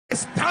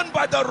Stand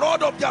by the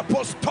rod of the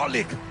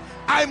apostolic.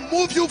 I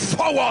move you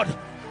forward.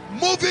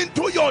 Move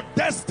into your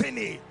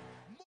destiny.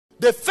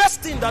 The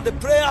first thing that the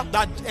prayer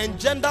that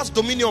engenders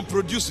dominion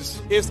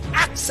produces is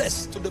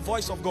access to the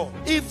voice of God.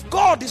 If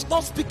God is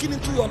not speaking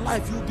into your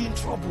life, you'll be in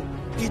trouble.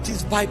 It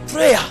is by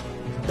prayer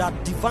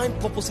that divine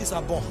purposes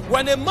are born.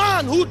 When a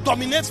man who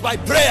dominates by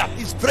prayer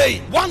is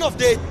praying, one of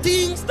the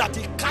things that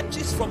he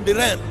catches from the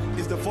realm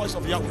is the voice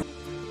of Yahweh.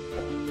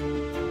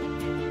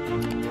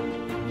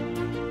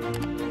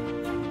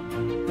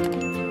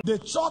 The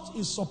church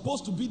is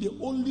supposed to be the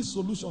only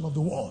solution of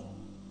the world.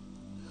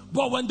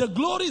 But when the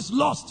glory is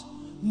lost,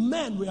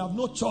 men will have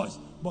no choice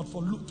but to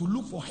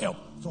look for help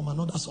from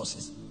another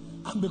sources.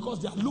 And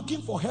because they are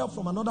looking for help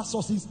from another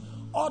sources,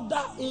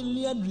 other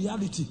alien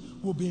reality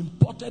will be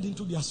imported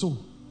into their soul.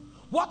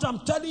 What I'm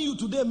telling you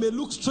today may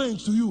look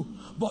strange to you,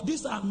 but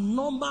these are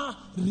normal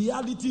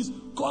realities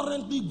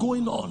currently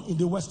going on in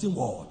the Western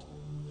world.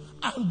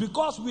 And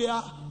because we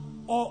are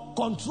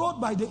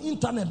controlled by the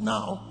internet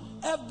now,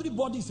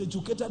 everybody is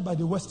educated by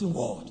the Western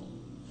world.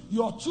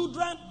 Your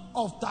children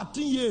of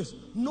 13 years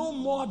know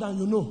more than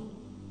you know.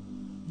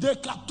 The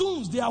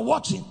cartoons they are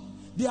watching,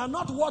 they are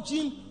not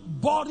watching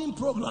boring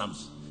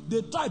programs.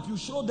 The type you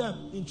show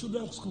them in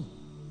children's school.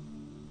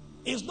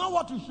 It's not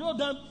what you show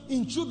them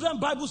in children's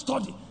Bible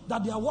study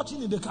that they are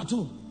watching in the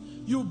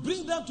cartoon. You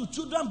bring them to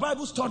children's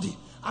Bible study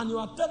and you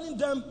are telling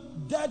them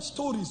dead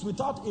stories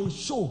without a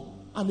show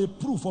and a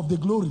proof of the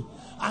glory.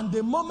 And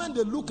the moment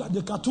they look at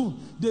the cartoon,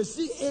 they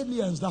see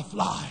aliens that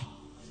fly.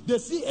 They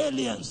see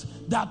aliens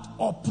that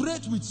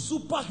operate with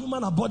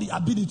superhuman body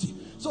ability.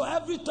 So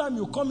every time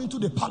you come into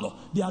the parlor,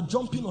 they are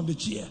jumping on the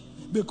chair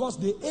because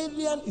the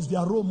alien is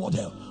their role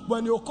model.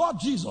 When you call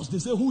Jesus, they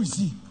say, who is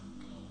he?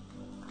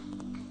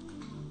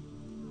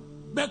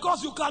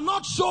 Because you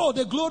cannot show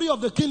the glory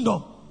of the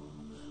kingdom.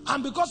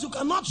 And because you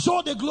cannot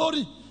show the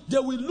glory, they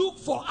will look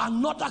for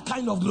another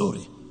kind of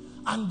glory.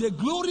 And the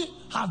glory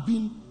has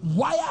been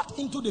wired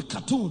into the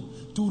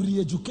cartoon to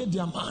re-educate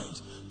their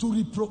minds, to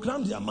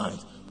reprogram their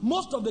minds.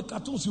 Most of the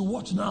cartoons you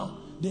watch now,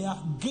 they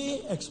are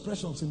gay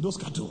expressions in those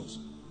cartoons.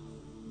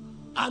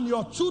 And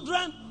your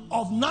children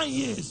of 9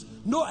 years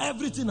know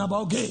everything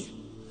about gay.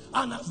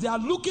 And as they are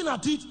looking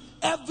at it,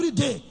 every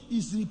day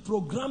is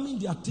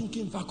reprogramming their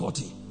thinking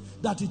faculty.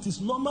 That it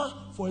is normal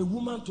for a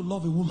woman to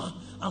love a woman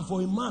and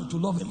for a man to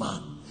love a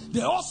man.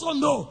 They also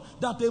know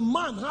that a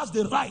man has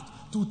the right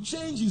to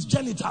change his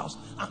genitals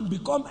and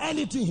become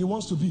anything he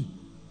wants to be.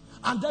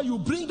 And then you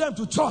bring them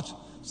to church,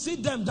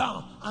 sit them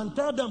down and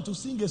tell them to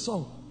sing a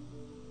song.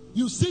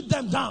 You sit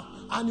them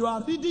down and you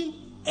are reading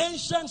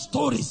ancient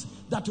stories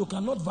that you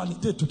cannot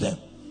validate to them.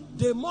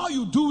 The more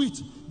you do it,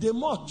 the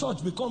more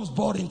church becomes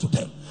boring to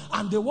them.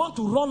 And they want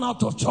to run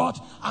out of church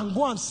and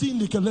go and see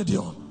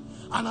Nickelodeon.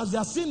 And as they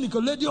are seeing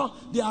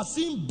Nickelodeon, they are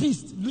seeing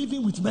beasts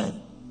living with men.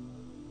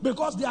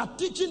 Because they are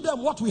teaching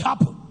them what will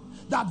happen.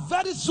 That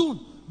very soon,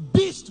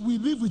 beasts will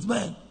live with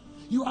men.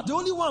 You are the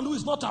only one who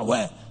is not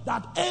aware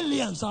that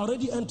aliens are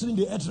already entering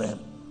the earth realm.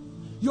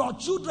 Your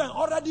children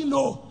already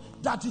know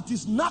that it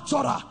is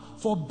natural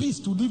for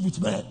beasts to live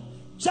with men.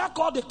 Check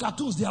all the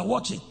cartoons they are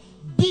watching.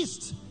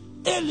 Beasts,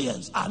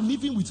 aliens are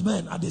living with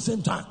men at the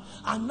same time.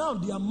 And now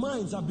their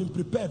minds have been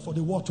prepared for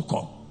the war to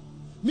come.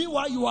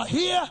 Meanwhile, you are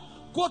here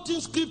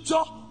quoting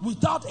scripture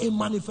without a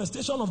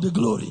manifestation of the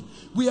glory.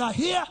 We are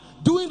here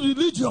doing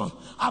religion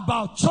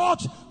about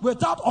church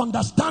without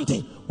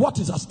understanding what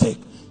is at stake.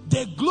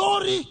 The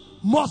glory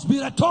must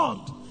be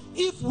returned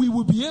if we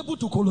will be able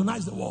to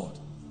colonize the world.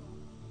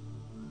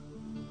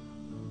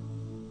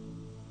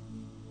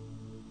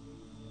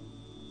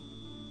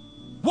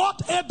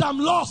 What Adam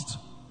lost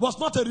was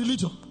not a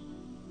religion.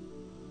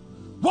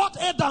 What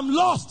Adam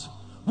lost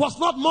was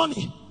not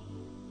money.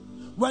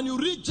 When you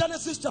read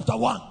Genesis chapter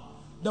 1,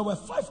 there were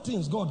 5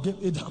 things God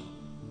gave Adam.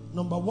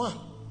 Number 1,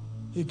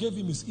 he gave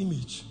him his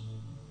image.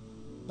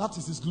 That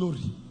is his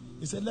glory.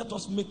 He said, let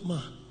us make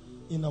man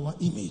in our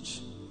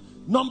image.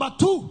 Number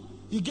 2,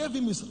 he gave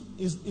him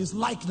his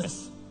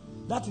likeness.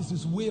 That is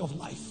his way of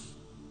life.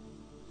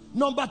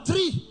 Number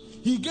 3,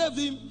 he gave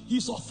him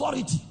his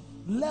authority.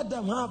 Let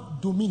them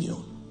have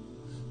dominion.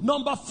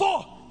 Number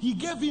 4, he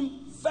gave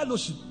him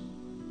fellowship.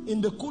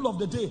 In the cool of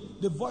the day,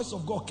 the voice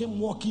of God came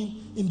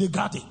walking in the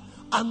garden.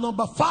 And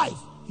number 5,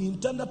 he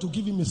intended to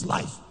give him his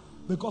life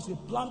because he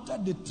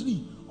planted the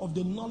tree of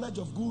the knowledge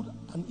of good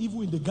and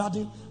evil in the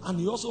garden, and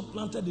he also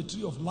planted the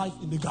tree of life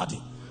in the garden.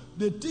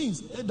 The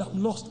things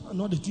Adam lost are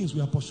not the things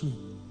we are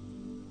pursuing.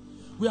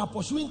 We are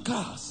pursuing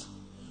cars.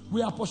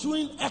 We are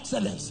pursuing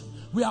excellence.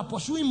 We are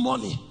pursuing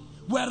money.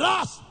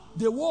 Whereas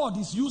the world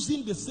is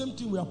using the same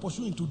thing we are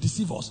pursuing to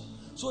deceive us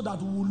so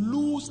that we will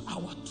lose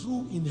our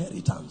true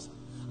inheritance.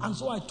 And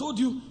so I told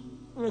you,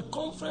 a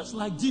conference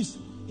like this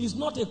is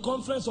not a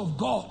conference of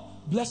God,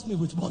 bless me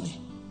with money.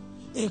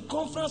 A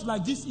conference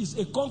like this is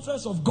a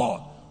conference of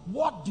God.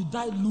 What did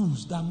I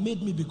lose that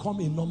made me become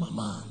a normal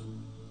man?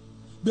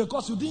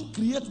 Because you didn't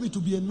create me to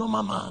be a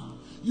normal man.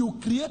 You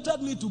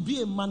created me to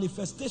be a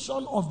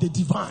manifestation of the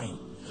divine.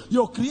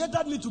 You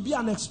created me to be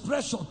an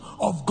expression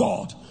of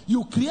God.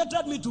 You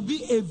created me to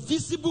be a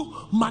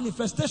visible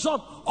manifestation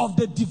of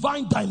the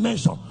divine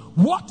dimension.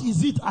 What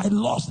is it I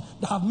lost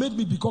that have made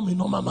me become a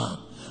normal man?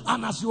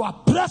 And as you are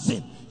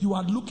pressing, you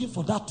are looking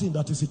for that thing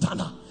that is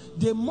eternal.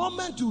 The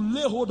moment you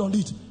lay hold on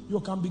it, you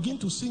can begin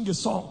to sing a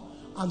song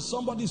and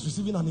somebody is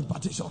receiving an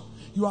impartation.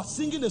 You are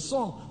singing a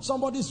song,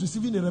 somebody is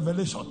receiving a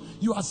revelation.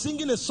 You are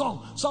singing a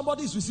song,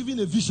 somebody is receiving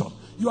a vision.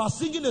 You are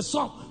singing a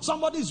song,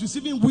 somebody is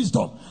receiving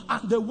wisdom.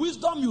 And the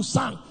wisdom you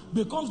sang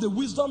becomes the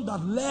wisdom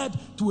that led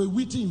to a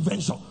witty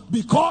invention.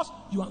 Because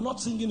you are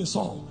not singing a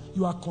song,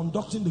 you are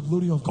conducting the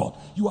glory of God.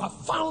 You have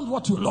found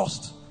what you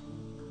lost.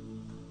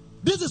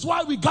 This is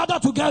why we gather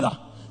together,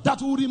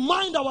 that we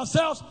remind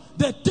ourselves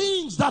the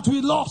things that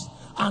we lost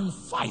and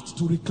fight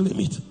to reclaim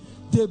it.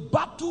 The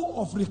battle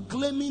of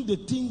reclaiming the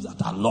things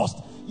that are lost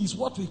is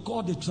what we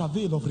call the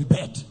travail of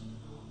rebirth.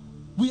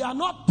 We are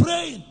not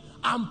praying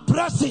and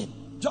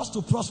pressing just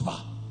to prosper.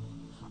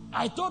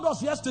 I told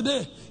us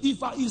yesterday, if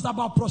it's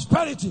about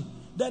prosperity,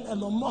 then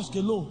Elon Musk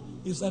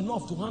alone is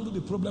enough to handle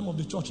the problem of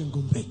the church in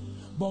Gombe.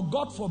 But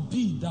God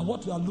forbid that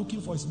what we are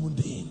looking for is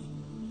mundane.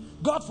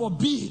 God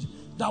forbid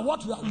that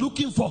what we are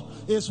looking for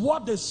is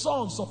what the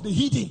sons of the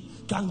hidden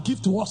can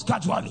give to us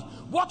casually.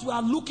 What we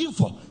are looking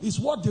for is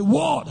what the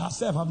world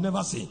herself have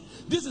never seen.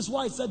 This is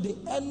why it said the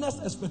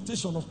earnest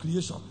expectation of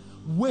creation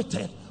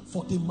waited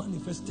for the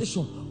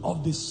manifestation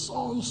of the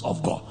sons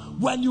of God.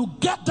 When you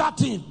get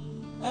that in,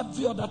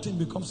 every other thing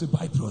becomes a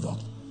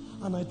byproduct.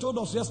 And I told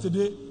us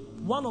yesterday,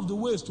 one of the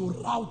ways to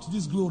route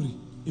this glory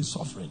is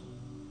suffering.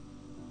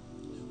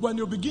 When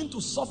you begin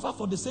to suffer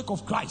for the sake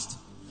of Christ,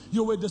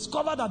 you will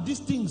discover that these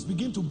things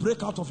begin to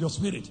break out of your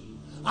spirit.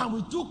 And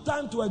we took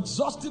time to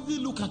exhaustively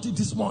look at it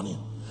this morning.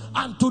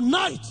 And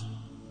tonight,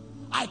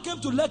 I came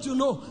to let you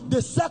know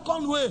the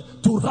second way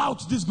to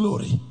route this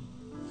glory.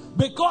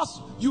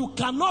 Because you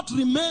cannot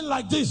remain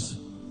like this.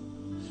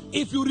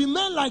 If you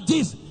remain like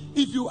this,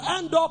 if you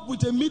end up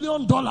with $1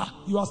 million,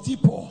 you are still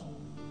poor.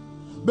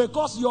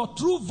 Because your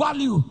true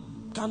value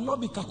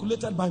cannot be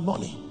calculated by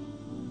money.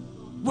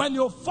 When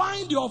you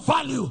find your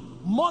value,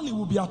 money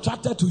will be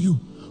attracted to you.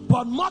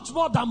 But much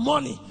more than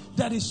money,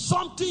 there is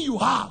something you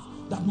have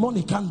that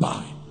money can't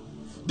buy.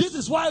 This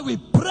is why we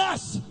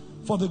press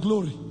for the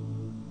glory.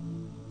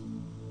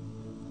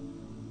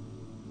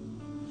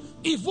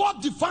 If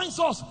what defines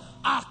us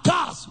are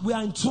cars, we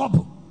are in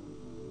trouble.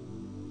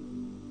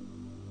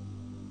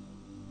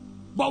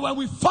 But when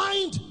we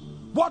find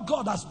what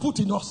God has put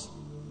in us,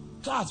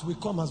 cars will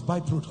come as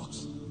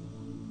byproducts.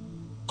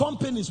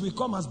 Companies will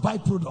come as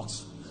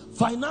byproducts.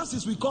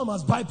 Finances will come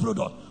as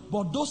byproducts.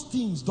 But those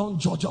things don't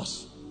judge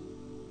us.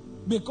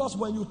 Because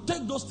when you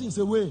take those things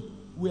away,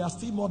 we are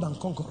still more than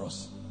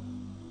conquerors.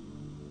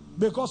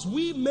 Because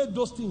we made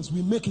those things,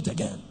 we make it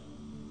again.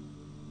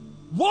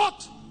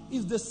 What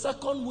is the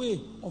second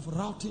way of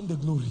routing the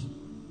glory?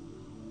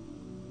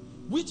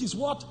 Which is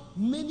what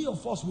many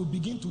of us will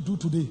begin to do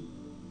today.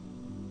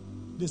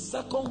 The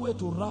second way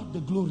to route the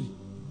glory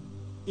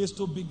is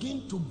to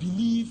begin to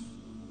believe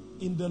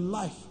in the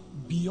life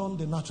beyond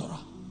the natural.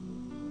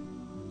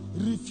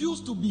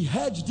 Refuse to be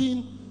hedged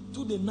in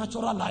to the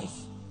natural life.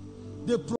 The